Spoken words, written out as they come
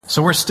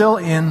So we're still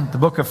in the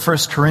book of 1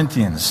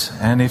 Corinthians,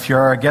 and if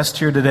you're our guest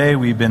here today,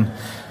 we've been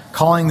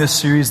calling this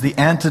series The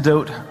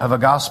Antidote of a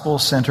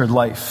Gospel-Centered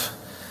Life,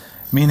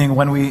 meaning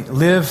when we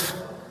live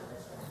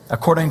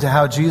according to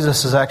how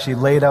Jesus has actually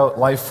laid out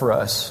life for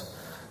us,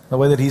 the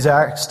way that He's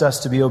asked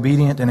us to be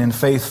obedient and in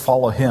faith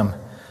follow Him,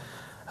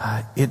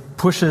 it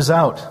pushes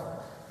out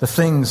the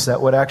things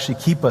that would actually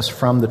keep us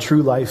from the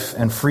true life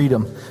and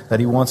freedom that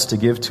He wants to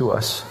give to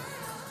us.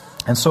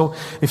 And so,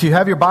 if you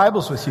have your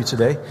Bibles with you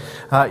today,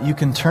 you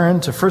can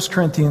turn to 1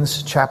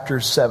 Corinthians chapter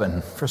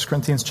 7. 1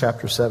 Corinthians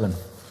chapter 7.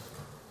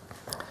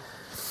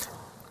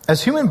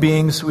 As human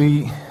beings,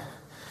 we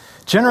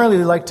generally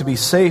like to be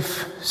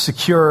safe,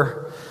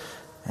 secure,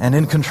 and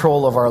in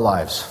control of our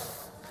lives.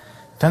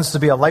 It tends to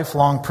be a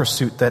lifelong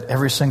pursuit that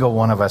every single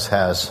one of us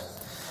has.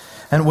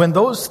 And when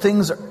those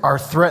things are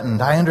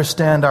threatened, I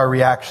understand our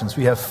reactions.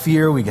 We have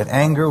fear, we get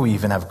anger, we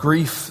even have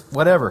grief,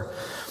 whatever.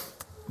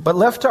 But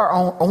left to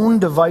our own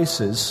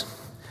devices,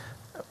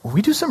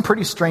 we do some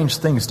pretty strange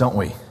things, don't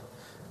we?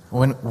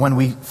 When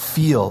we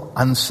feel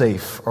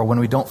unsafe, or when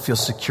we don't feel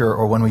secure,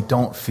 or when we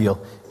don't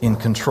feel in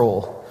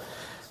control.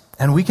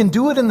 And we can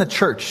do it in the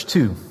church,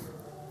 too.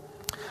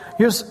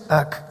 Here's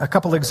a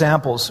couple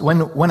examples.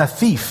 When a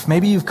thief,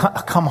 maybe you've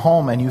come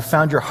home and you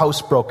found your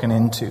house broken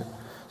into.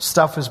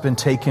 Stuff has been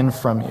taken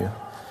from you.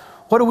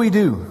 What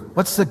do?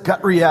 What's the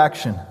gut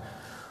reaction?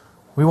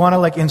 We want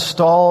to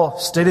install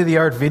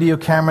state-of-the-art video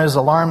cameras,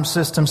 alarm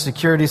system,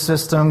 security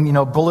system,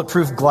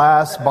 bulletproof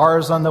glass,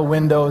 bars on the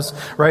windows,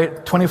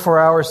 right?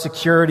 24-hour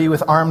security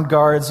with armed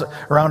guards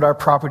around our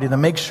property to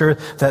make sure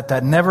that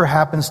that never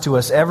happens to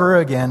us ever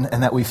again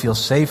and that we feel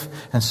safe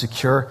and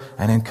secure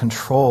and in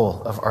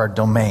control of our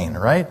domain,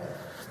 right?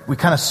 We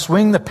kind of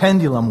swing the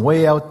pendulum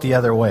way out the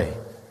other way.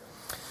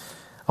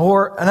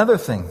 Or another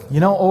thing,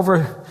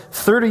 over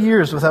 30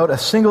 years without a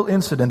single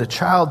incident, a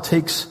child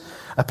takes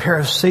a pair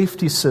of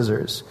safety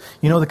scissors.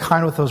 The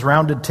kind with those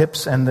rounded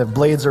tips and the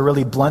blades are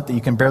really blunt that you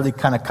can barely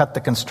kind of cut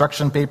the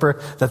construction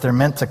paper that they're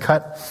meant to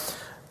cut.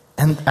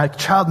 And a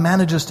child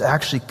manages to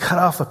actually cut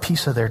off a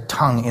piece of their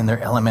tongue in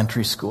their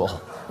elementary school.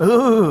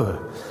 Ooh,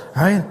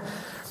 right?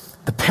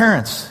 The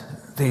parents,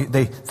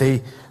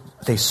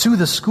 they sue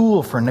the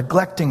school for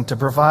neglecting to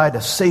provide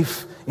a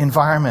safe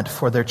environment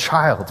for their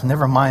child.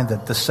 Never mind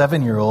that the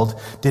 7-year-old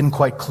didn't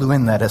quite clue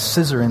in that a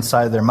scissor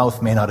inside their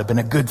mouth may not have been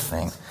a good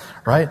thing,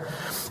 right?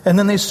 And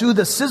then they sue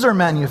the scissor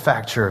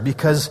manufacturer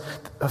because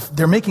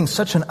they're making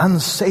such an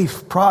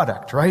unsafe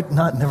product, right?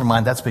 Never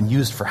mind, that's been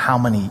used for how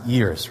many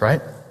years, right?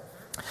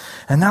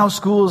 And now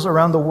schools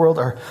around the world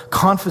are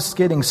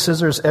confiscating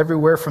scissors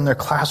everywhere from their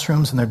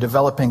classrooms, and they're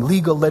developing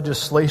legal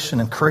legislation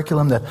and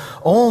curriculum that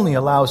only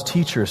allows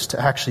teachers to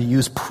actually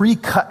use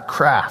pre-cut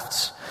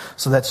crafts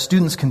so that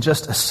students can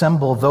just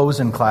assemble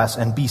those in class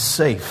and be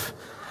safe.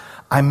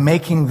 I'm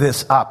making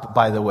this up,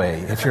 by the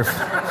way, if you're,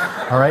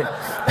 all right?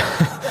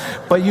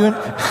 But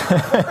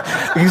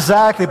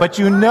exactly, but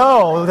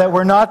that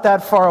we're not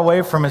that far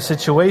away from a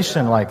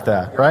situation like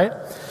that, right?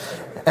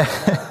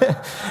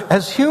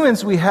 As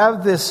humans, we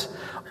have this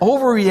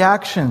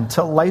overreaction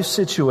to life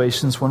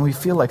situations when we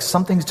feel like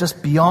something's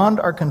just beyond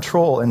our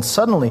control, and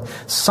suddenly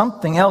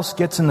something else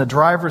gets in the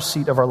driver's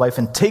seat of our life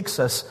and takes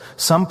us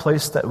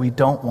someplace that we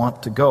don't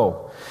want to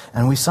go.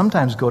 And we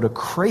sometimes go to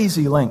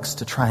crazy lengths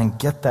to try and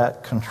get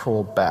that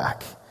control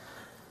back,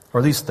 or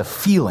at least the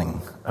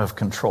feeling of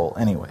control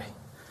anyway.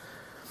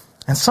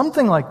 And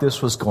something like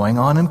this was going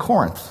on in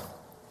Corinth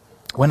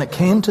when it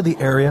came to the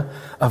area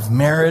of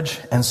marriage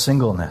and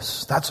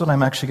singleness. That's what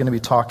I'm actually going to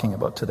be talking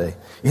about today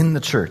in the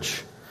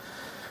church.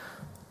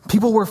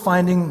 People were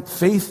finding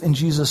faith in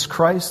Jesus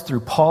Christ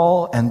through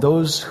Paul and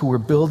those who were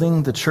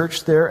building the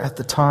church there at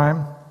the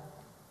time.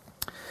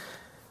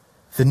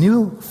 The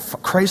new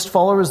Christ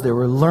followers, they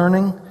were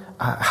learning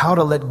how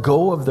to let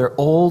go of their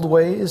old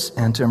ways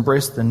and to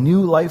embrace the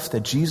new life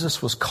that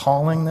Jesus was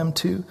calling them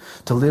to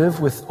live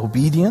with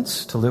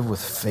obedience, to live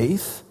with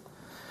faith.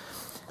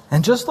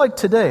 And just like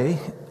today,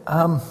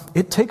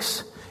 it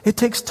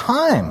takes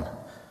time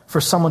for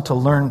someone to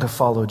learn to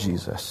follow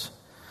Jesus,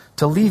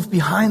 to leave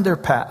behind their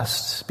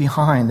pasts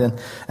behind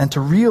and to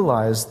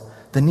realize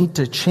the need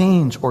to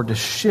change or to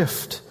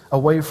shift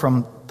away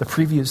from the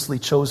previously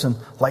chosen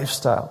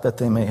lifestyle that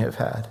they may have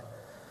had.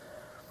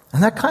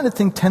 And that kind of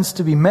thing tends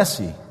to be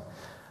messy.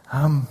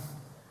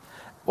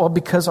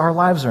 Because our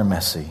lives are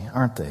messy,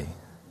 aren't they?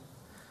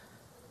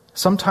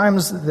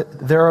 Sometimes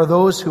there are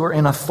those who are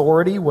in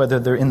authority, whether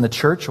they're in the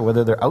church or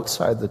whether they're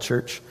outside the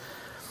church,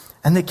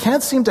 and they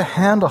can't seem to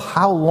handle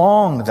how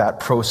long that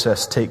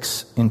process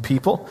takes in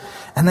people,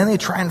 and then they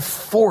try and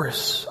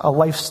force a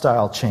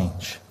lifestyle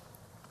change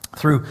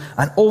through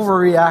an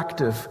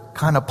overreactive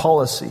kind of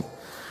policy.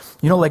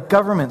 Like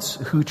governments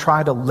who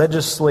try to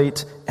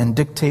legislate and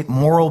dictate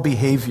moral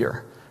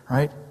behavior,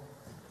 right?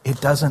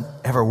 It doesn't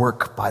ever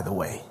work, by the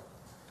way.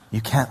 You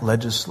can't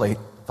legislate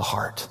the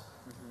heart.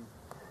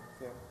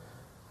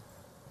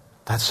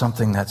 That's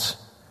something that's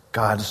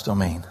God's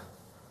domain.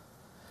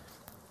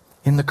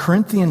 In the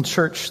Corinthian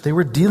church, they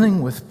were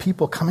dealing with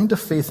people coming to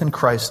faith in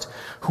Christ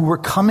who were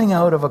coming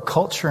out of a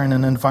culture and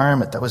an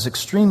environment that was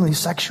extremely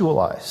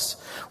sexualized,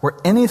 where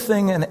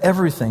anything and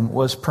everything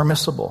was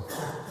permissible.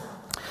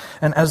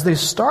 And as they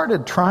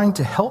started trying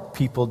to help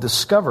people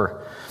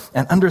discover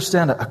and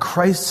understand a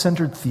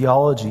Christ-centered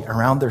theology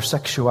around their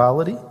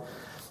sexuality,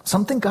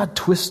 something got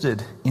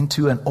twisted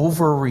into an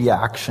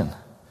overreaction.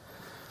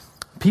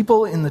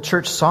 People in the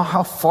church saw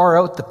how far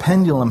out the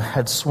pendulum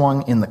had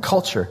swung in the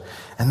culture,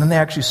 and then they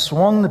actually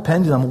swung the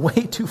pendulum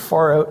way too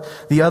far out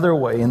the other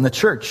way in the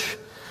church.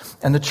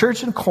 And the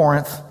church in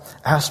Corinth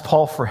asked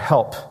Paul for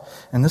help.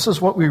 And this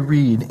is what we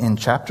read in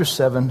chapter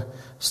 7,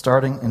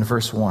 starting in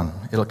verse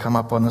 1. It'll come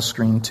up on the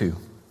screen too.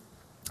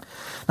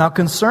 Now,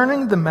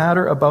 concerning the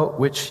matter about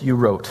which you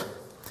wrote,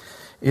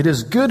 it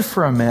is good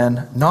for a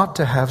man not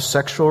to have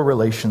sexual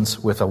relations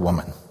with a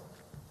woman.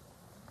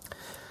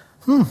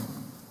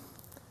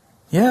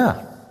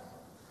 Yeah.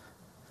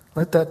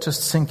 Let that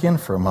just sink in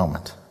for a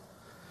moment.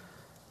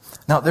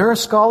 Now, there are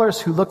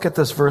scholars who look at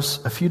this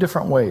verse a few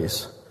different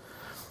ways.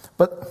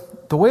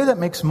 But the way that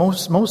makes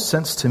most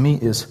sense to me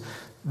is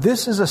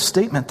this is a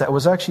statement that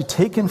was actually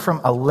taken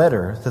from a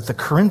letter that the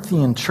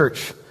Corinthian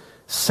church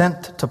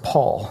sent to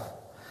Paul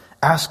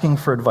asking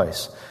for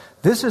advice.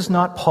 This is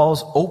not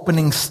Paul's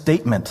opening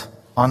statement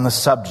on the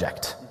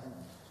subject.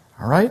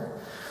 All right?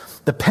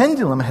 The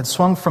pendulum had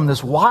swung from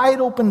this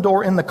wide open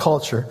door in the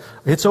culture.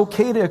 It's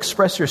okay to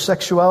express your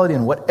sexuality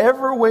in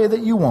whatever way that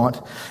you want.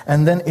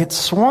 And then it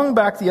swung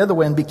back the other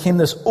way and became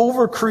this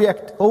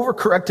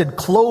overcorrected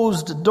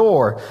closed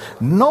door.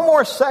 No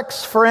more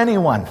sex for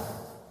anyone.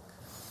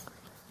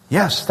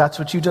 Yes, that's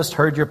what you just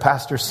heard your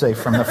pastor say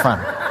from the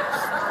front.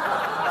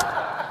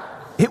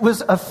 It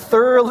was a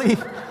thoroughly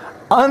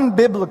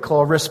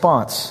unbiblical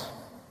response.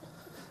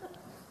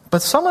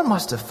 But someone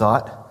must have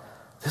thought,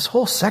 this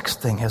whole sex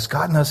thing has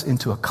gotten us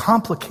into a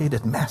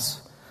complicated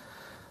mess.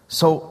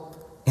 So,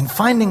 in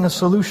finding a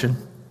solution,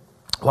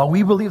 while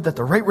we believe that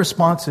the right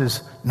response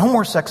is no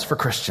more sex for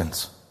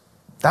Christians,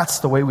 that's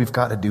the way we've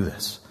got to do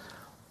this.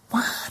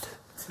 What?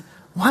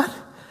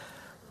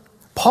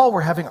 Paul,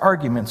 we're having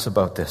arguments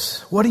about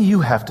this. What do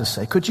you have to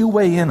say? Could you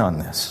weigh in on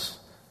this?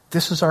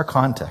 This is our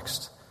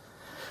context.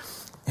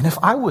 And if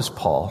I was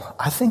Paul,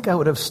 I think I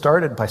would have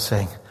started by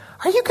saying,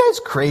 are you guys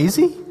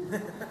crazy?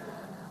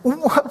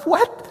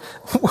 What?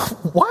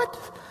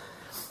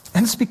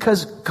 And it's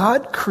because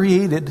God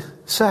created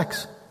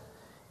sex.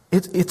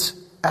 It's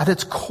at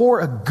its core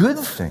a good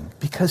thing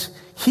because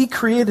He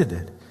created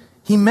it.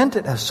 He meant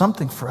it as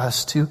something for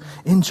us to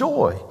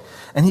enjoy.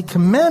 And He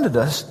commanded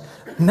us,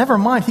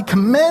 He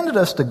commanded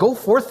us to go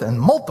forth and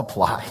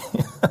multiply.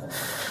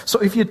 So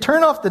if you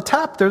turn off the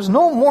tap, there's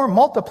no more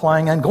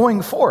multiplying and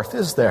going forth,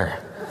 is there?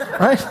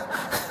 Right?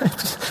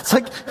 It's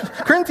like,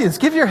 Corinthians,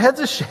 give your heads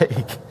a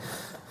shake.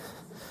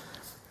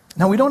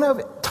 Now, we don't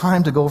have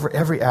time to go over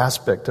every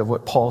aspect of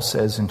what Paul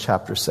says in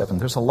chapter 7.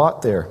 There's a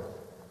lot there.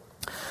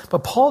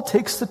 But Paul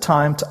takes the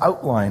time to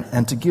outline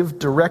and to give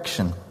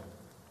direction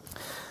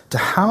to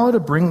how to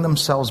bring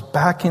themselves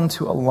back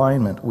into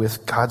alignment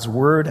with God's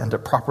word and to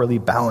properly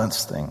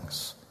balance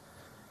things.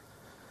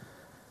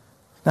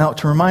 Now,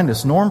 to remind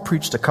us, Norm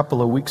preached a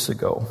couple of weeks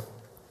ago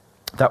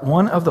that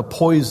one of the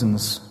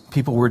poisons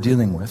people were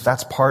dealing with,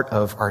 that's part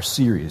of our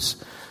series,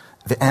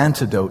 the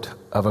antidote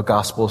of a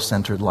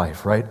gospel-centered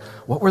life, right?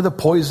 What were the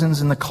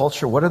poisons in the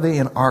culture? What are they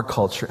in our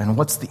culture? And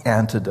what's the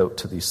antidote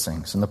to these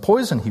things? And the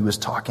poison he was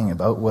talking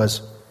about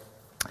was,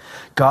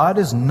 God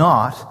is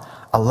not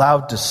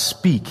allowed to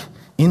speak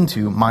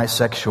into my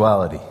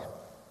sexuality.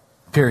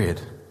 Period.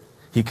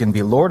 He can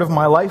be Lord of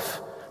my life,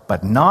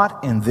 but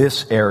not in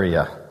this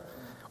area.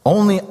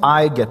 Only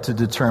I get to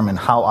determine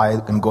how I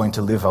am going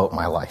to live out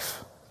my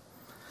life.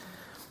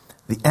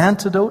 The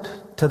antidote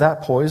to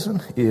that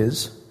poison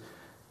is,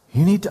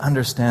 you need to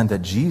understand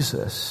that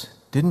Jesus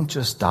didn't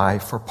just die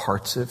for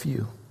parts of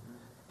you.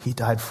 He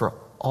died for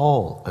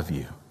all of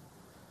you.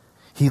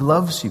 He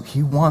loves you.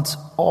 He wants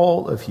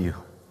all of you.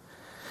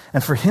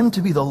 And for Him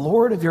to be the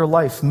Lord of your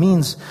life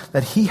means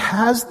that He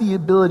has the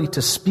ability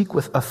to speak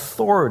with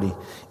authority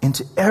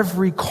into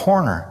every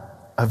corner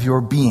of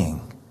your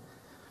being,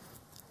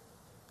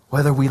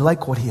 whether we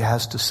like what He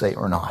has to say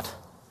or not.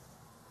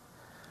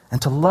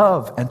 And to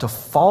love and to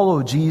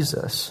follow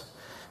Jesus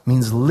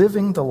means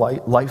living the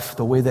life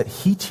the way that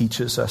He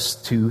teaches us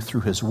to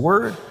through His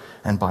Word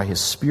and by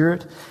His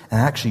Spirit, and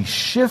actually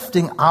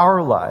shifting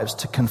our lives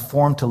to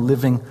conform to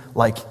living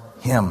like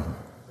Him.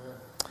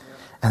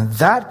 And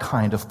that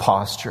kind of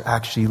posture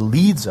actually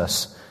leads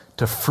us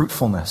to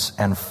fruitfulness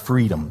and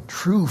freedom,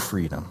 true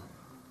freedom.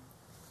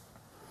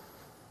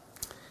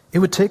 It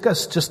would take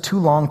us just too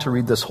long to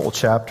read this whole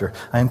chapter.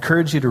 I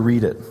encourage you to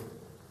read it.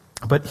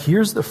 But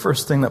here's the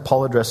first thing that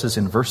Paul addresses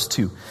in verse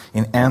 2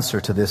 in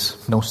answer to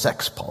this no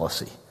sex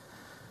policy.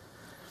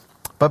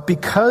 But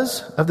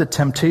because of the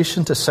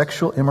temptation to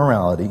sexual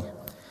immorality,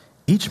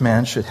 each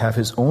man should have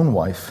his own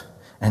wife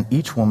and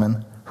each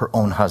woman her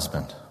own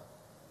husband.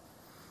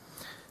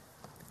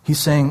 He's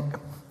saying,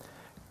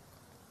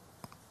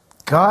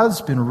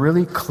 God's been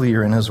really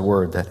clear in his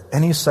word that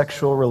any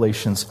sexual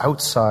relations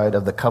outside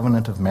of the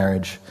covenant of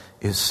marriage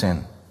is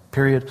sin.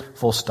 Period.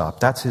 Full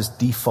stop. That's his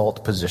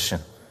default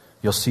position.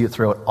 You'll see it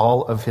throughout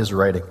all of his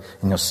writing,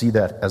 and you'll see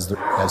that as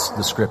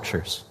the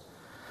scriptures.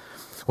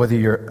 Whether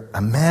you're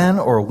a man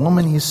or a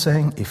woman, he's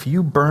saying, if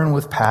you burn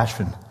with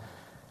passion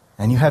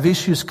and you have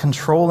issues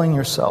controlling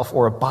yourself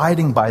or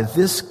abiding by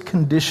this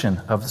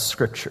condition of the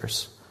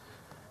scriptures,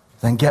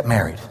 then get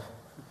married.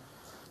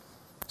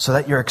 So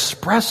that you're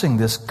expressing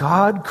this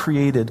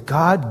God-created,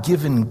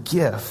 God-given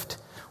gift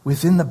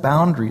within the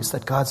boundaries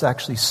that God's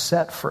actually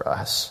set for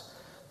us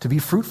to be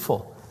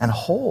fruitful and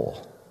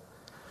whole.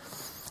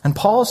 And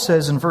Paul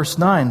says in verse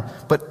 9,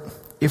 but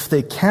if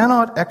they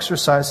cannot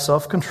exercise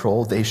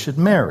self-control, they should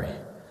marry.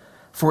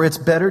 For it's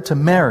better to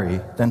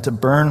marry than to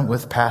burn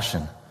with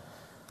passion.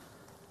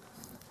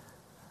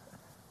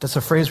 That's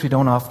a phrase we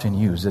don't often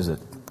use, is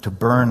it? To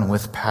burn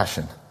with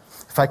passion.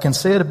 If I can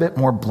say it a bit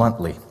more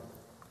bluntly,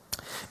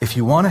 if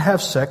you want to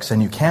have sex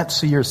and you can't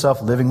see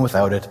yourself living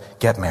without it,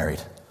 get married.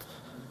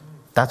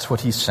 That's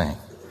what he's saying.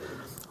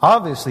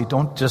 Obviously,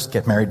 don't just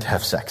get married to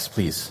have sex,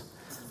 please.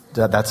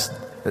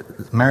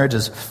 Marriage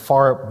is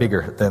far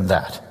bigger than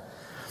that.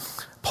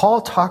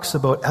 Paul talks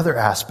about other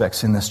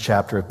aspects in this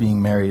chapter of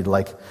being married,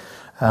 like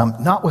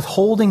not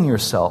withholding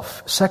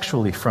yourself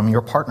sexually from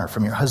your partner,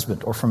 from your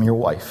husband, or from your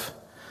wife.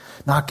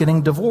 Not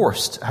getting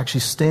divorced,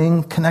 actually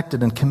staying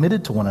connected and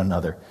committed to one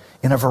another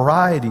in a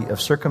variety of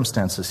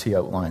circumstances, he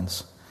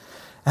outlines.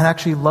 And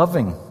actually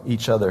loving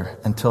each other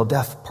until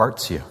death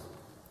parts you.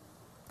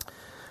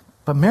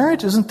 But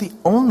marriage isn't the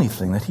only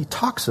thing that he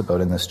talks about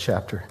in this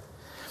chapter.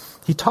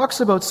 He talks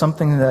about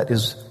something that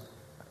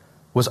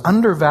was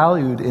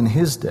undervalued in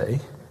his day,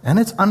 and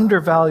it's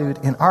undervalued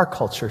in our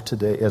culture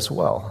today as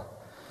well.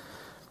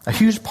 A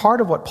huge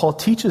part of what Paul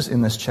teaches in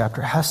this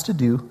chapter has to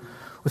do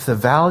with the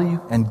value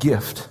and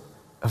gift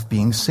of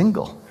being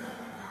single.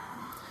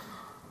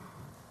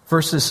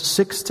 Verses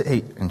 6 to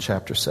 8 in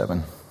chapter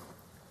 7.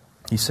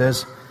 He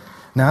says,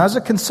 now as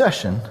a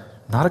concession,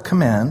 not a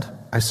command,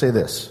 I say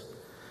this.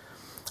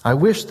 I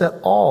wish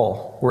that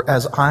all were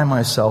as I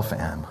myself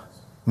am,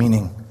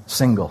 meaning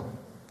single,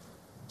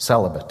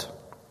 celibate.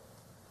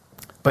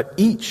 But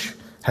each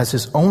has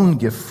his own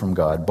gift from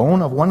God,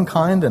 born of one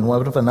kind and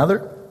one of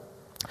another.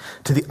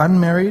 To the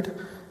unmarried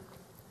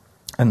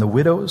and the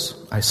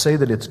widows, I say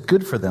that it's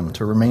good for them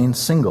to remain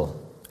single,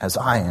 as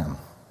I am.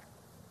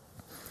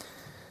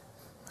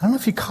 I don't know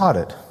if you caught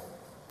it.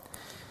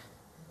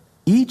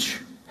 Each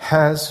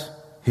has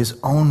his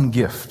own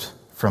gift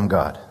from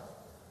God.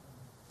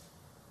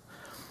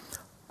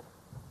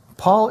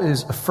 Paul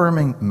is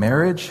affirming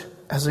marriage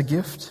as a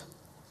gift,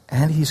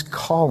 and he's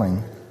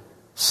calling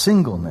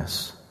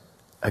singleness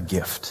a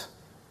gift.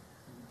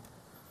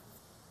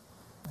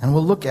 And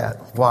we'll look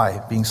at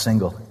why being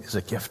single is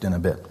a gift in a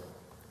bit.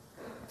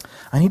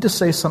 I need to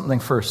say something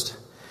first.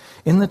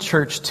 In the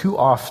church, too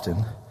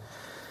often,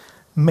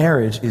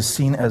 marriage is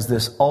seen as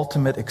this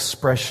ultimate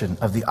expression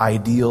of the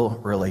ideal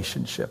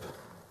relationship.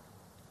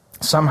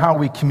 Somehow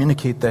we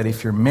communicate that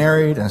if you're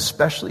married, and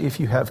especially if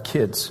you have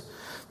kids,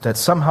 that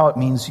somehow it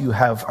means you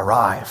have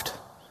arrived.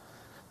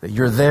 That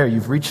you're there,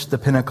 you've reached the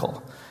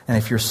pinnacle. And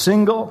if you're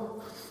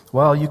single,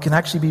 well, you can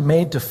actually be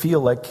made to feel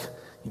like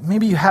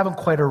maybe you haven't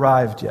quite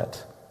arrived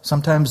yet.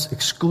 Sometimes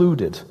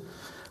excluded.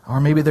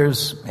 Or maybe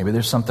there's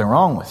something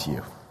wrong with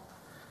you.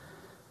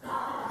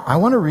 I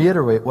want to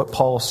reiterate what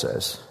Paul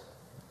says.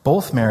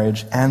 Both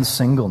marriage and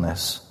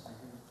singleness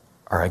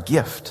are a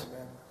gift.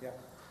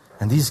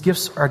 And these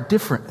gifts are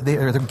different.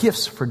 They're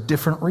gifts for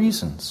different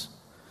reasons.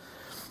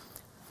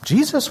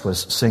 Jesus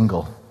was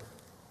single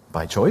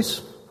by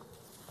choice.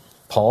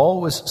 Paul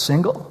was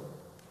single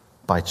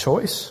by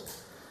choice.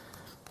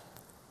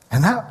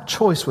 And that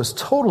choice was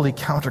totally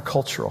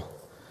countercultural.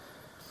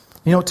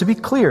 You know, to be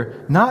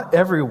clear, not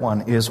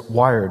everyone is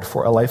wired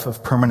for a life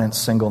of permanent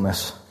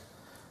singleness,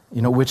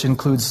 which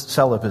includes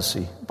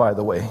celibacy, by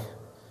the way.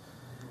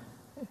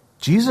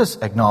 Jesus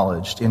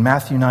acknowledged in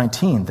Matthew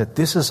 19 that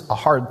this is a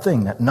hard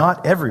thing, that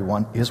not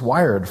everyone is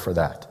wired for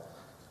that.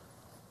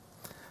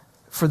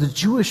 For the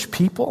Jewish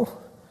people,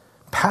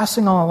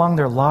 passing on along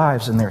their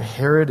lives and their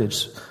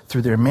heritage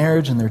through their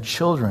marriage and their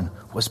children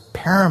was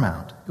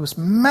paramount. It was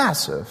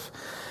massive.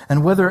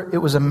 And whether it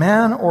was a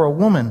man or a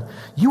woman,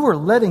 you were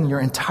letting your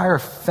entire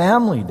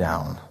family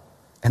down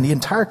and the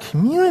entire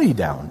community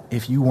down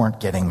if you weren't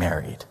getting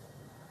married.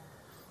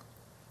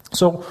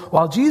 So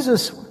while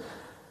Jesus,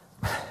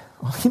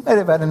 he might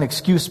have had an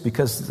excuse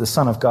because he's the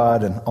Son of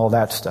God and all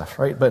that stuff,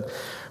 right? But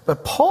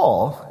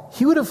Paul,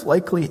 he would have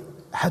likely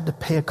had to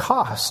pay a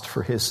cost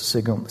for his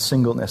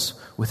singleness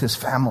with his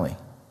family.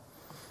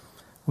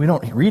 We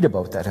don't read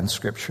about that in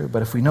Scripture,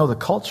 but if we know the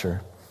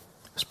culture,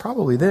 it's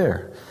probably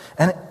there.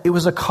 And it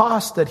was a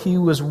cost that he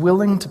was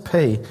willing to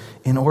pay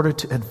in order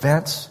to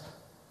advance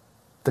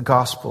the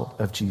gospel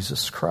of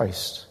Jesus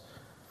Christ.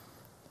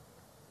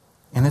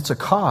 And it's a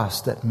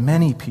cost that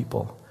many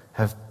people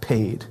have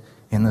paid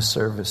in the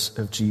service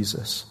of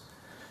Jesus,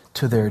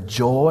 to their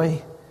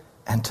joy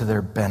and to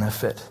their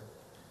benefit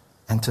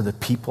and to the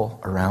people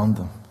around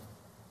them.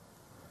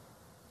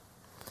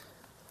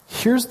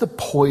 Here's the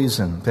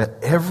poison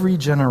that every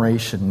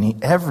generation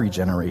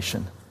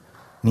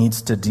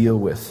needs to deal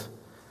with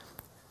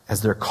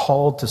as they're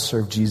called to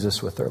serve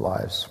Jesus with their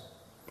lives,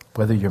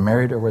 whether you're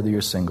married or whether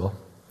you're single.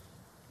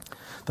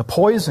 The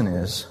poison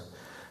is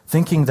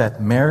thinking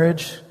that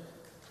marriage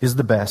is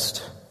the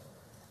best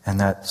and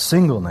that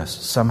singleness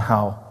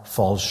somehow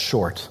falls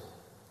short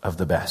of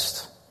the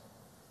best.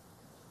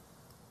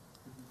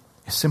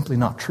 It's simply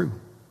not true.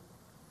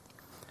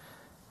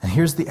 And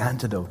here's the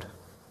antidote.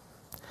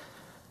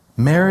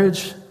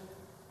 Marriage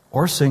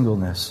or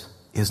singleness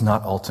is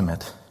not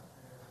ultimate.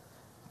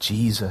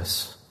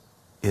 Jesus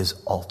is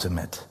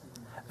ultimate.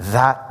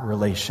 That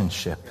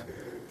relationship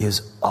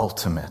is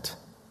ultimate.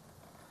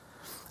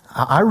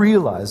 I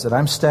realize that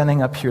I'm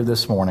standing up here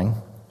this morning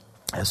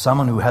as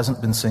someone who hasn't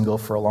been single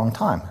for a long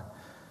time.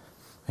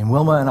 And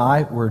Wilma and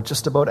I were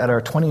just about at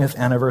our 20th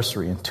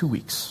anniversary in 2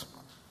 weeks.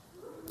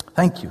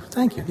 Thank you.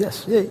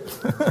 Yes, yay.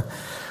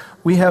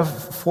 We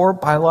have 4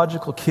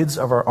 biological kids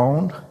of our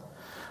own.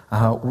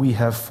 We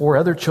have 4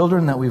 other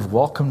children that we've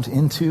welcomed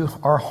into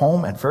our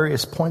home at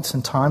various points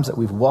in times, that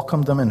we've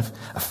welcomed them and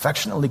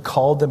affectionately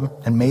called them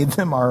and made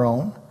them our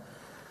own.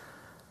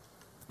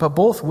 But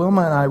both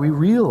Wilma and I, we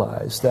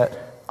realize that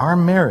our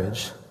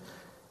marriage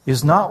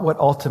is not what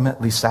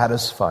ultimately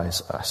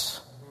satisfies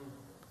us.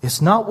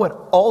 It's not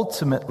what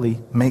ultimately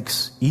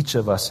makes each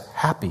of us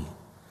happy.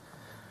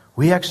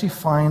 We actually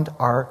find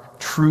our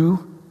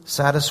true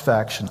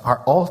satisfaction,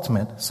 our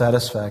ultimate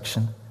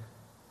satisfaction,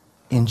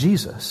 in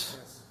Jesus.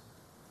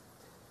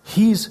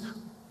 He's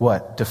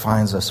what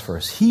defines us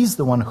first. He's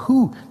the one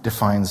who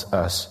defines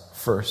us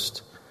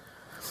first.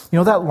 You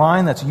know that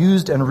line that's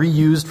used and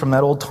reused from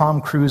that old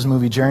Tom Cruise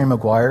movie, Jerry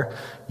Maguire,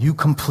 "You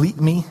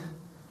complete me"?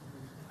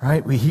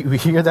 Right? We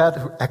hear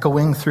that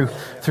echoing through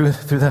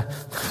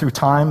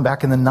time.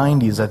 Back in the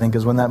 90s, I think,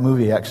 is when that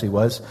movie actually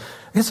was.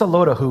 It's a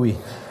load of hooey.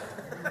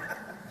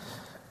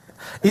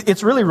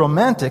 It's really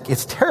romantic.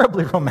 It's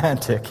terribly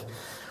romantic.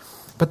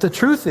 But the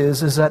truth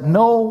is that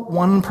no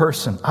one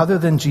person other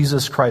than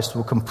Jesus Christ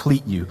will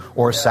complete you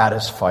or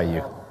satisfy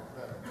you.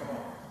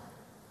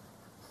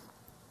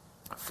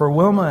 For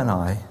Wilma and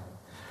I,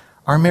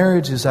 our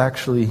marriage is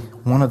actually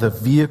one of the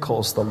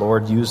vehicles the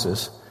Lord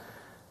uses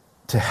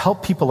to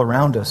help people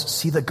around us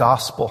see the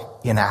gospel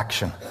in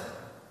action.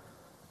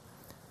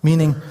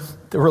 Meaning,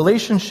 the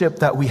relationship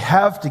that we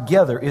have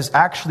together is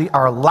actually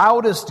our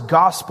loudest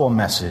gospel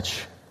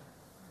message.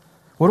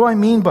 What do I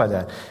mean by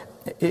that?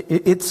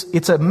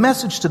 It's a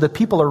message to the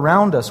people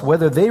around us,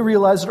 whether they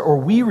realize it or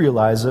we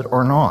realize it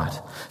or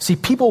not. See,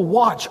 people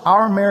watch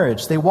our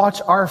marriage, they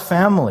watch our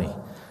family,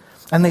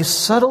 and they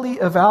subtly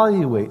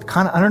evaluate,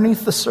 kind of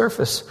underneath the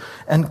surface,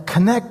 and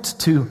connect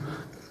to,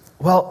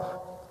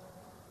 well,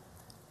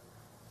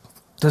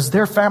 does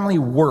their family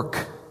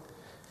work?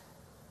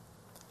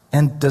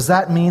 And does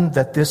that mean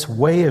that this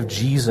way of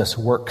Jesus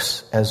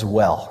works as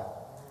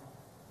well?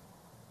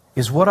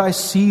 Is what I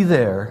see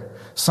there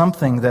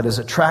something that is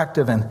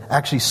attractive and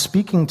actually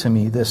speaking to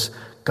me, this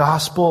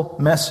gospel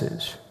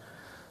message,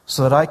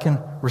 so that I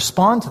can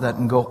respond to that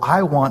and go,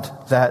 I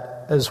want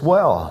that as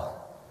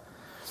well?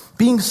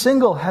 Being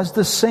single has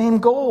the same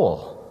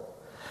goal.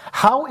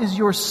 How is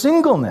your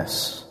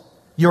singleness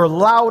your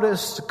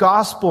loudest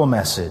gospel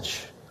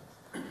message?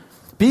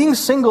 Being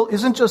single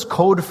isn't just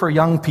code for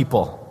young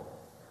people.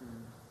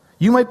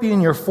 You might be in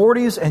your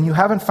 40s and you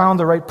haven't found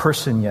the right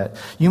person yet.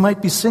 You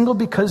might be single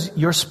because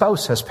your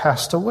spouse has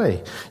passed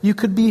away. You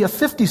could be a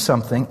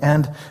 50-something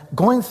and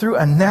going through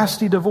a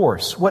nasty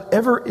divorce.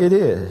 Whatever it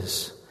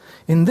is,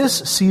 in this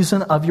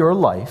season of your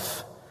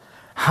life,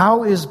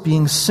 how is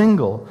being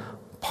single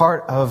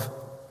part of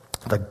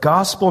the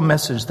gospel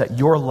message that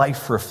your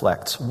life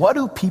reflects? What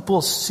do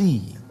people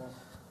see?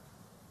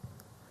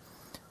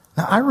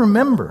 Now, I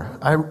remember,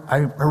 I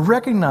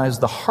recognize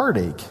the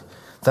heartache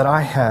that I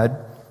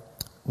had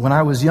when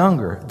I was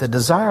younger, the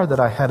desire that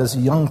I had as a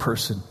young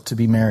person to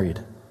be married.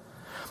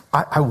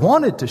 I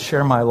wanted to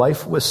share my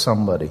life with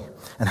somebody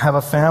and have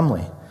a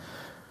family.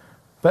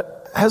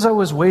 But as I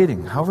was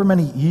waiting, however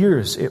many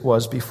years it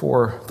was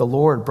before the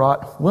Lord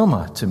brought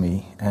Wilma to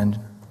me and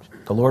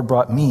the Lord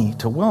brought me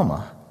to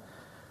Wilma,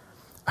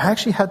 I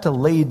actually had to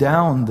lay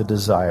down the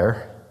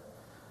desire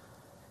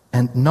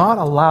and not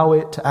allow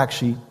it to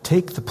actually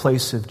take the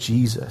place of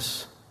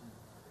Jesus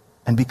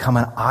and become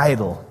an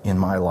idol in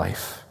my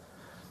life.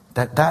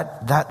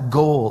 That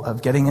goal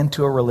of getting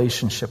into a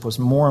relationship was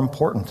more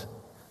important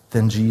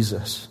than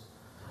Jesus.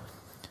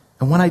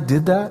 And when I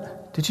did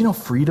that, did you know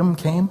freedom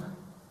came?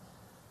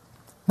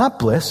 Not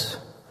bliss.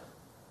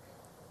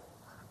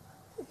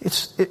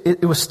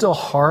 It was still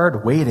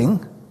hard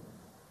waiting.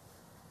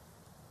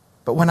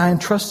 But when I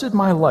entrusted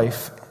my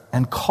life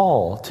and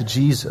call to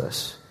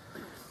Jesus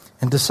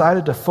and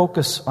decided to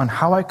focus on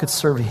how I could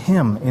serve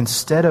Him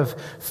instead of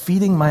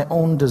feeding my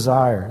own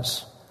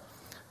desires,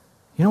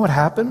 you know what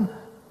happened?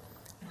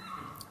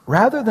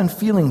 Rather than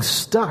feeling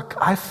stuck,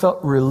 I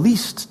felt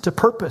released to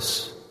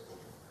purpose.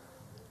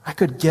 I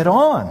could get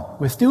on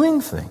with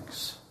doing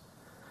things.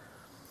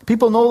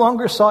 People no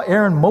longer saw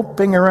Aaron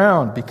moping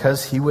around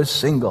because he was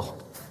single.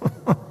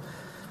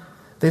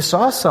 They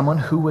saw someone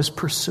who was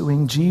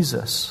pursuing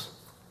Jesus.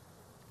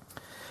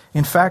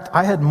 In fact,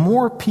 I had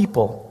more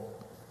people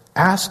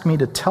ask me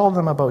to tell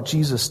them about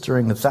Jesus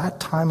during that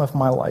time of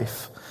my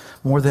life,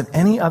 more than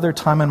any other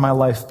time in my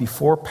life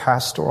before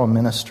pastoral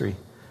ministry.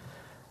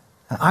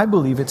 And I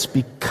believe it's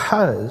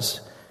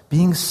because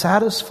being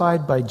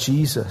satisfied by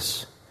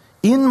Jesus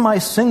in my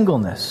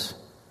singleness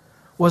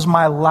was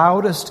my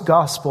loudest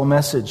gospel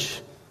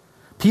message.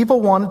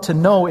 People wanted to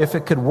know if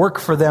it could work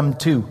for them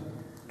too.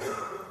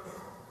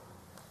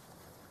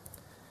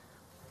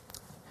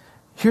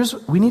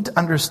 We need to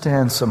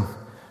understand some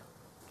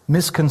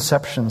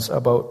misconceptions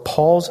about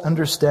Paul's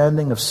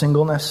understanding of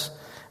singleness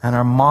and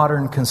our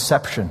modern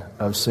conception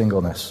of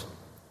singleness.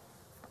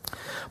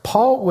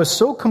 Paul was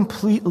so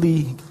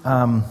completely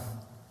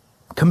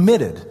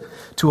committed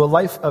to a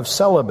life of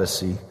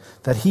celibacy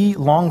that he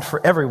longed for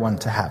everyone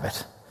to have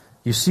it.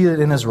 You see it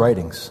in his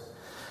writings.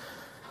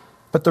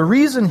 But the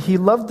reason he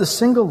loved the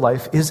single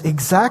life is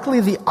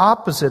exactly the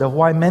opposite of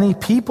why many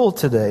people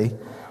today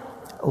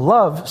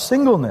love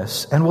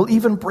singleness and will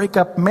even break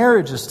up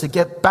marriages to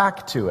get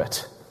back to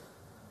it.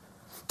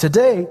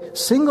 Today,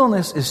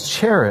 singleness is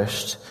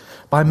cherished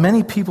by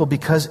many people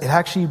because it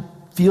actually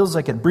feels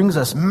like it brings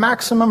us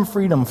maximum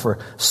freedom for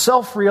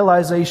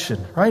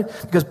self-realization, right?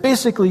 Because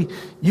basically,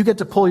 you get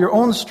to pull your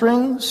own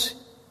strings,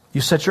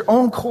 you set your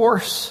own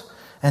course,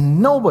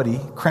 and nobody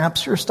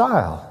cramps your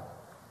style.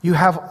 You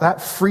have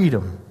that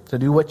freedom to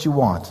do what you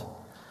want.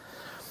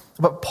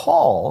 But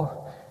Paul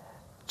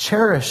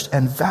cherished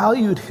and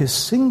valued his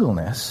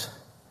singleness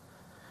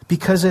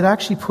because it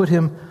actually put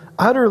him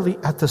utterly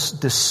at the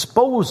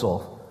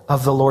disposal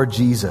of the Lord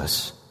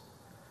Jesus.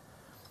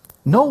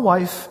 No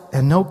wife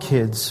and no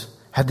kids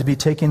had to be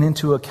taken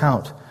into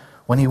account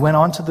when he went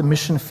onto the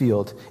mission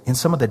field in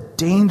some of the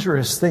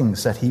dangerous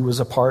things that he was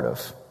a part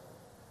of.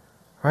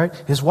 Right?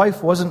 His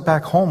wife wasn't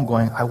back home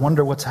going, I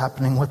wonder what's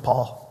happening with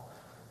Paul.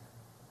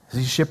 Is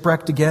he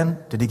shipwrecked again?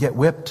 Did he get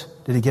whipped?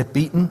 Did he get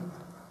beaten?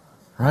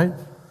 Right?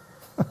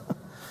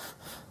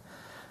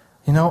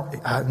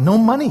 No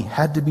money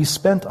had to be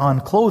spent on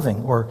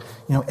clothing or,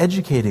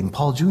 educating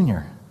Paul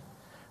Jr.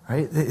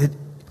 Right?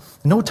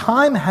 No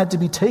time had to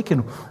be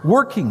taken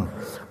working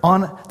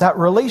on that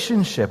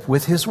relationship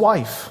with his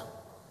wife.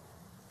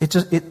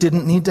 It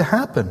didn't need to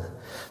happen.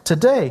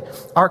 Today,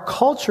 our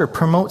culture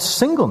promotes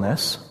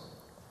singleness,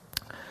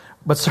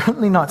 but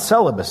certainly not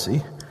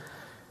celibacy,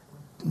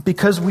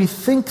 because we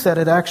think that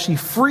it actually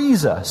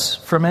frees us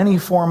from any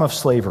form of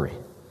slavery.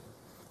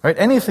 Right?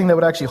 Anything that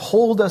would actually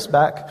hold us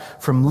back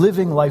from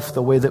living life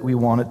the way that we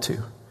want it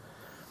to.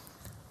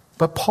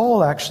 But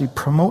Paul actually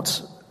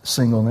promotes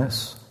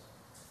singleness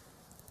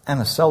and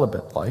a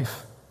celibate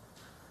life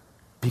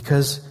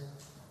because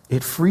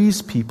it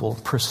frees people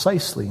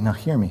precisely, now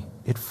hear me,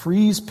 it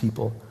frees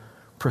people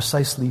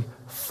precisely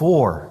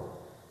for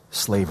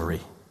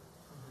slavery.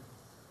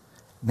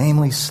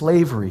 Namely,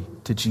 slavery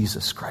to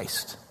Jesus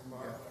Christ.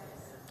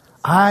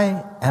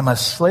 I am a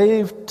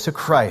slave to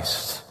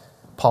Christ,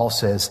 Paul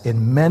says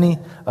in many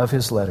of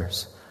his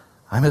letters.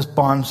 I'm his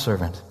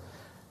bondservant.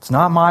 It's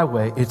not my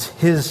way, it's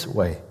his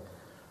way.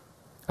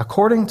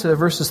 According to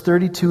verses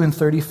 32 and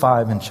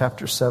 35 in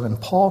chapter 7,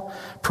 Paul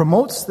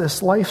promotes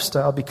this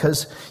lifestyle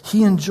because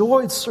he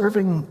enjoyed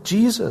serving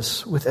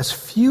Jesus with as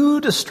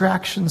few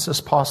distractions as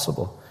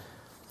possible.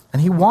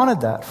 And he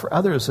wanted that for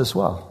others as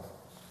well.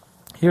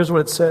 Here's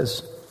what it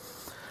says.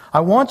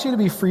 I want you to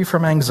be free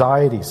from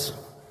anxieties.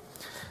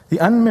 The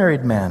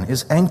unmarried man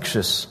is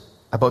anxious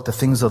about the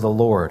things of the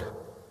Lord,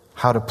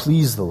 how to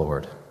please the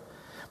Lord.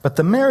 But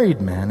the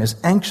married man is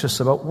anxious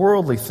about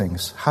worldly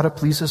things, how to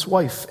please his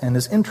wife, and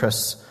his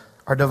interests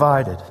are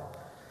divided.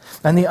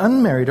 And the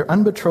unmarried or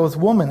unbetrothed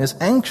woman is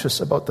anxious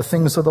about the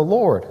things of the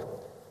Lord,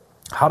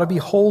 how to be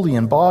holy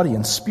in body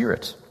and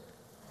spirit.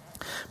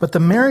 But the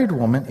married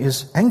woman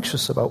is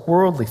anxious about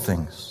worldly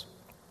things,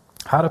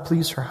 how to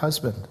please her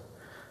husband.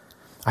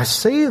 I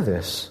say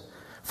this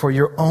for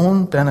your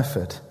own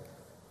benefit,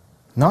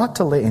 not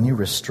to lay any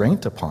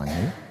restraint upon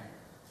you,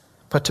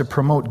 but to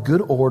promote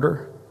good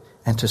order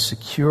and to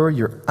secure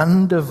your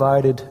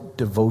undivided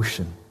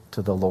devotion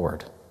to the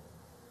Lord.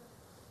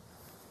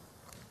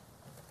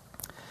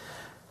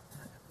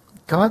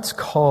 God's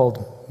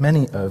called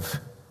many of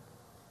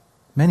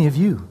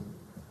you,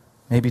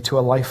 maybe to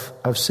a life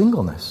of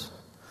singleness.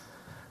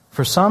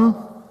 For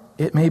some,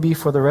 it may be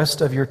for the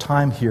rest of your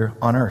time here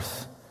on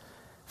earth.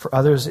 For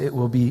others, it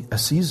will be a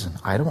season.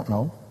 I don't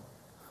know.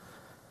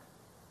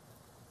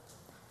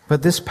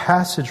 But this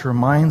passage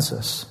reminds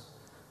us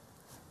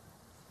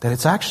that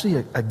it's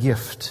actually a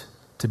gift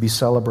to be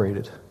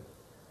celebrated.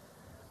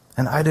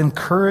 And I'd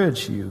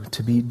encourage you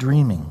to be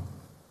dreaming,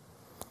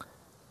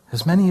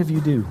 as many of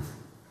you do,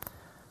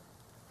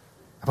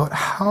 about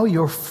how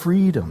your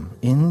freedom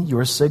in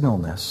your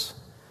singleness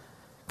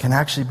can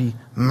actually be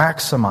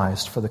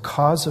maximized for the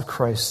cause of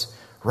Christ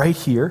right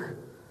here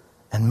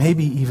and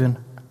maybe even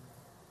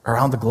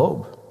around the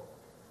globe.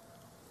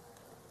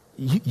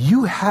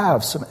 You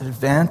have some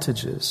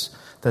advantages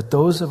that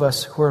those of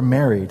us who are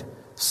married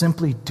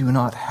simply do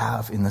not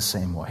have in the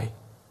same way.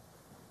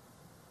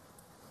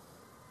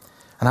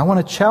 And I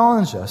want to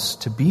challenge us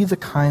to be the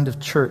kind of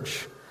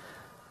church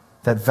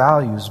that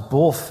values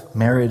both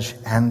marriage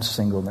and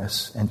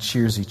singleness and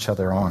cheers each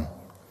other on.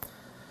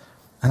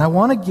 And I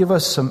want to give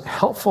us some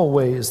helpful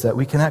ways that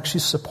we can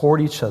actually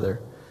support each other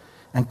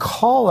and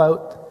call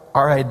out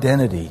our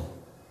identity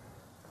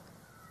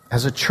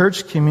as a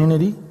church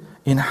community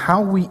in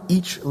how we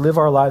each live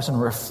our lives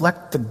and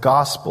reflect the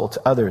gospel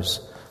to others,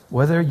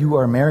 whether you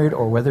are married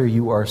or whether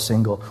you are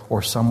single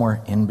or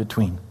somewhere in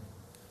between.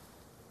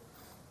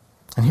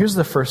 And here's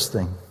the first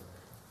thing.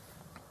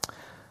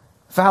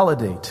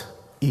 Validate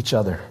each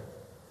other.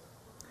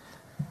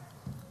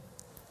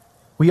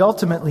 We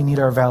ultimately need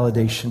our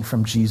validation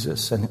from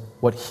Jesus and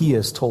what he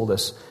has told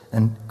us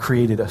and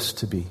created us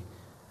to be,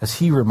 as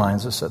he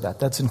reminds us of that.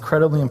 That's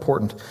incredibly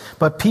important.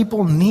 But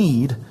people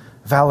need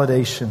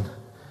validation.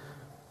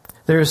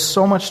 There is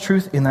so much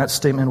truth in that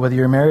statement, whether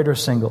you're married or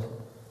single,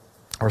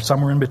 or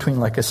somewhere in between,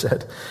 like I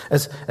said.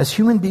 As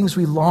human beings,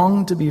 we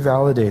long to be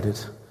validated,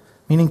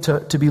 meaning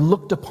to be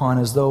looked upon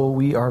as though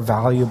we are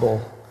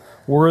valuable,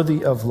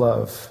 worthy of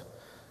love,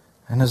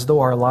 and as though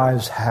our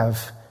lives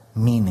have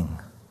meaning.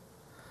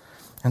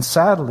 And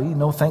sadly,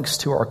 no thanks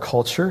to our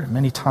culture,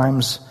 many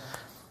times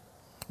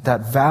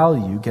that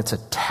value gets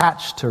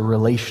attached to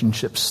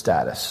relationship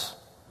status.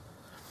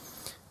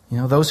 You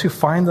know, those who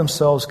find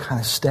themselves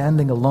kind of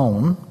standing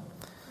alone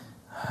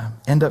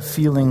end up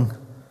feeling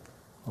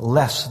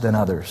less than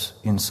others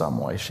in some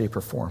way, shape,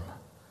 or form.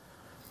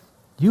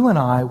 You and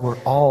I were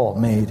all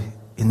made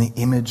in the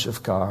image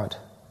of God.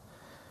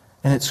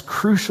 And it's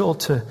crucial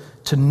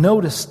to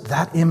notice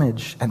that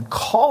image and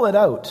call it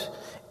out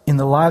in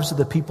the lives of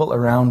the people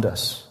around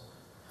us.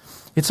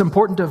 It's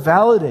important to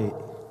validate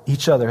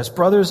each other as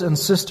brothers and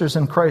sisters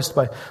in Christ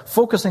by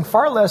focusing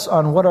far less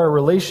on what our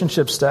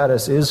relationship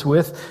status is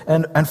with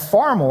and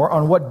far more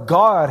on what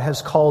God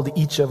has called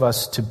each of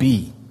us to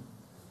be.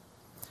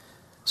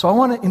 So I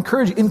want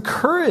to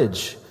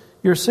encourage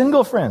your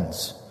single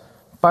friends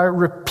by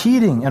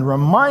repeating and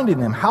reminding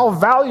them how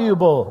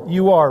valuable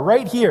you are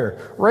right here,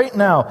 right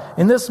now,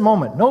 in this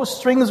moment. No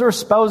strings or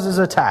spouses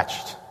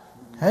attached.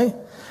 Okay?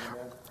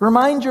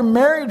 Remind your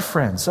married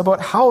friends about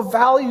how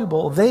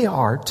valuable they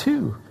are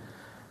too.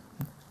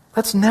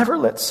 Let's never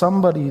let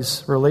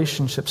somebody's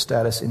relationship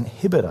status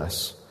inhibit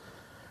us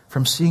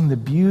from seeing the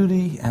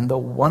beauty and the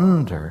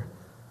wonder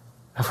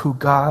of who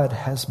God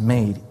has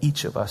made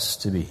each of us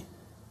to be.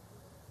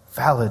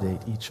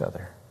 Validate each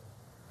other.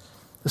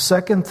 The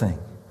second thing,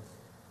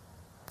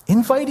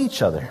 invite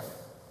each other.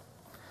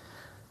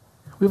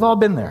 We've all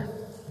been there.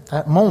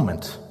 That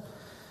moment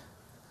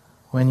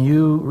when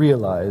you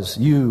realize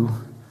you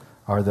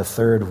are the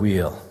third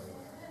wheel.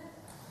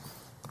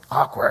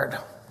 Awkward.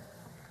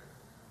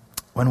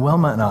 When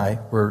Wilma and I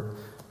were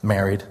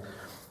married,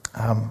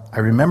 I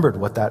remembered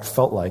what that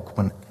felt like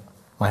when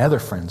my other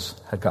friends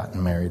had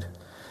gotten married.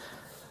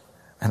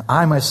 And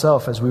I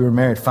myself, as we were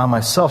married, found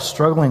myself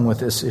struggling with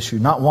this issue,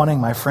 not wanting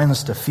my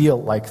friends to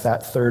feel like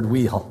that third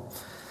wheel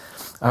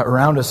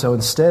around us. So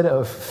instead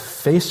of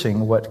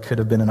facing what could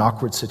have been an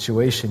awkward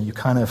situation, you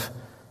kind of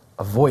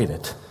avoid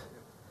it.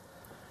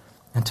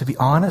 And to be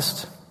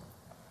honest,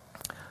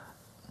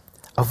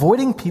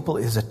 avoiding people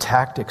is a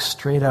tactic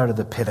straight out of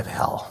the pit of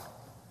hell.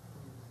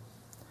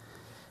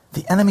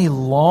 The enemy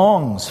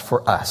longs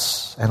for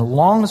us and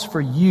longs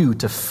for you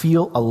to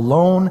feel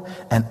alone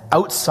and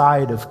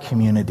outside of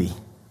community.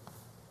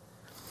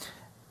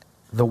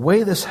 The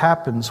way this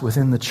happens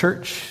within the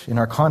church in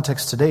our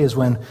context today is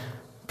when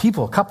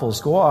couples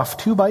go off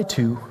 2 by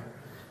 2,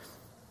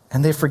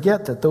 and they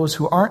forget that those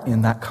who aren't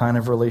in that kind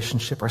of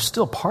relationship are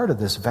still part of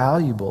this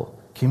valuable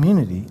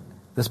community,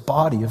 this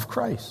body of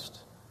Christ.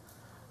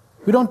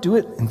 We don't do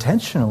it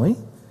intentionally,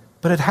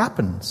 but it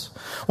happens.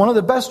 One of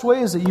the best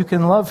ways that you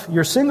can love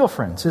your single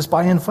friends is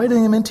by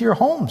inviting them into your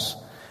homes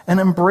and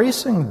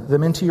embracing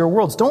them into your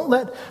worlds. Don't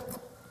let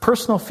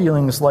personal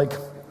feelings like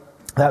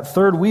that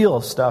third wheel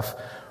stuff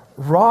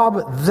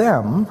rob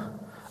them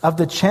of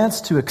the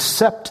chance to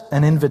accept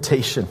an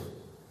invitation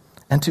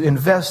and to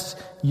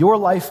invest your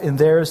life in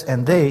theirs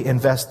and they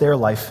invest their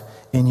life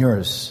in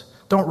yours.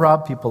 Don't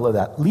rob people of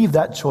that. Leave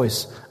that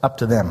choice up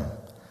to them.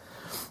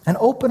 And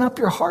open up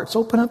your hearts,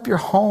 open up your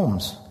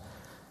homes,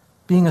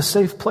 being a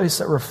safe place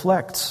that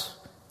reflects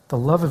the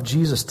love of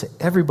Jesus to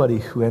everybody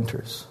who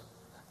enters,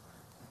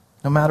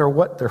 no matter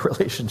what their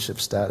relationship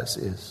status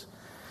is.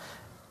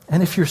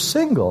 And if you're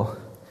single,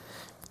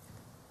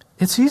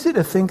 it's easy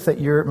to think that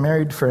your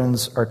married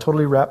friends are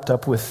totally wrapped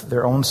up with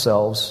their own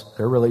selves,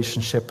 their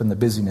relationship, and the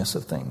busyness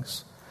of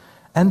things.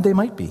 And they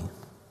might be.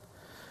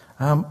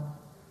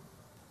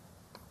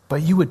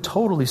 But you would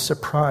totally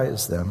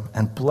surprise them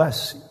and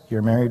bless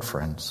your married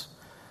friends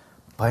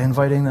by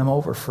inviting them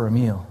over for a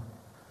meal.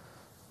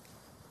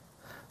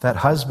 That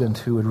husband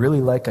who would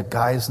really like a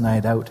guy's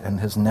night out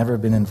and has never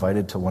been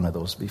invited to one of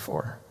those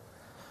before.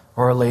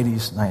 Or a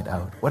ladies' night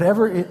out.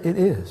 Whatever it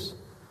is.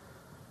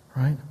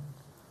 Right?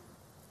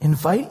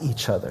 Invite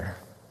each other.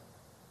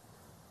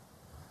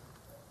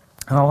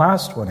 And the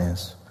last one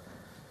is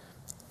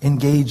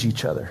engage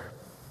each other.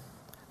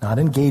 Not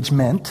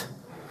engagement,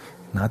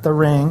 not the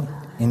ring.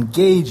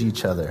 engage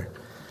each other.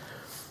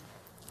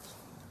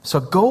 So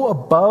go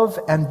above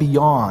and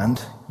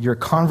beyond your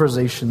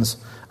conversations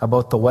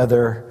about the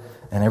weather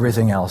and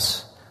everything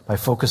else by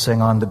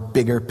focusing on the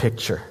bigger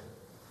picture.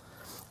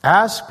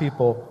 Ask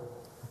people,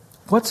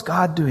 what's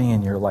God doing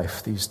in your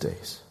life these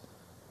days?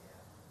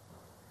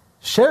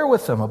 Share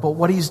with them about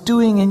what He's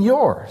doing in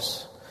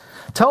yours.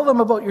 Tell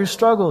them about your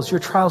struggles, your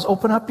trials.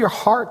 Open up your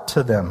heart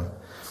to them.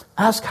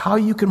 Ask how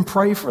you can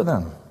pray for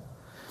them.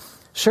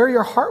 Share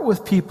your heart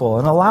with people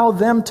and allow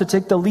them to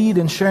take the lead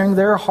in sharing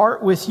their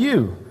heart with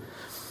you.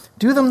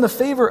 Do them the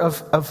favor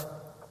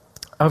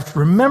of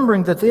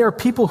remembering that they are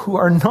people who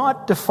are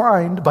not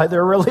defined by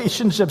their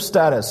relationship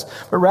status,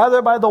 but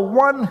rather by the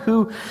one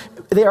who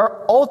they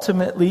are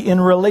ultimately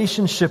in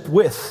relationship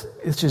with,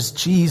 which is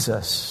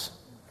Jesus.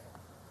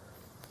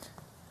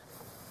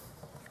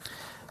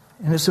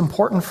 And it's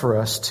important for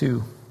us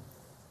to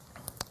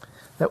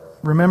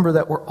remember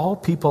that we're all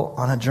people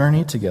on a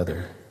journey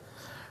together.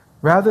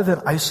 Rather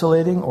than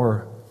isolating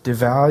or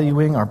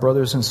devaluing our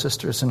brothers and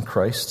sisters in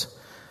Christ,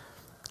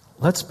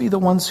 let's be the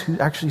ones who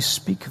actually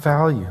speak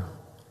value,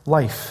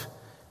 life,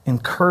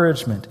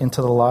 encouragement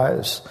into the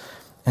lives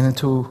and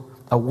into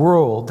a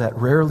world that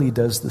rarely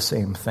does the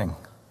same thing.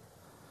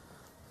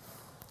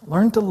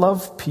 Learn to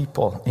love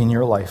people in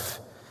your life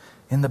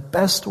in the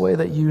best way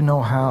that you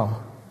know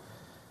how.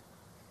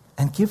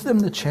 And give them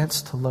the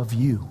chance to love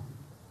you.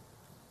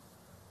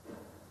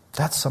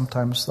 That's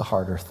sometimes the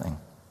harder thing.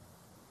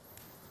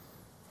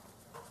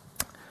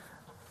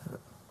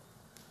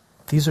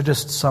 These are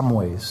just some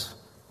ways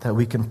that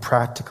we can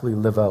practically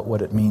live out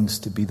what it means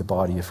to be the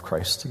body of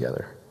Christ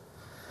together.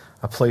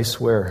 A place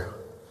where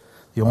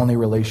the only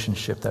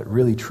relationship that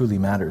really truly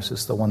matters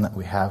is the one that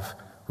we have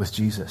with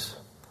Jesus.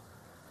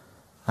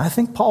 I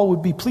think Paul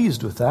would be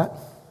pleased with that,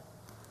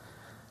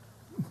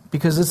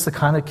 because it's the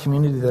kind of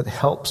community that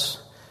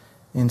helps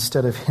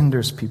instead of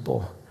hinders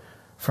people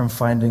from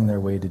finding their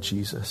way to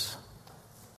Jesus.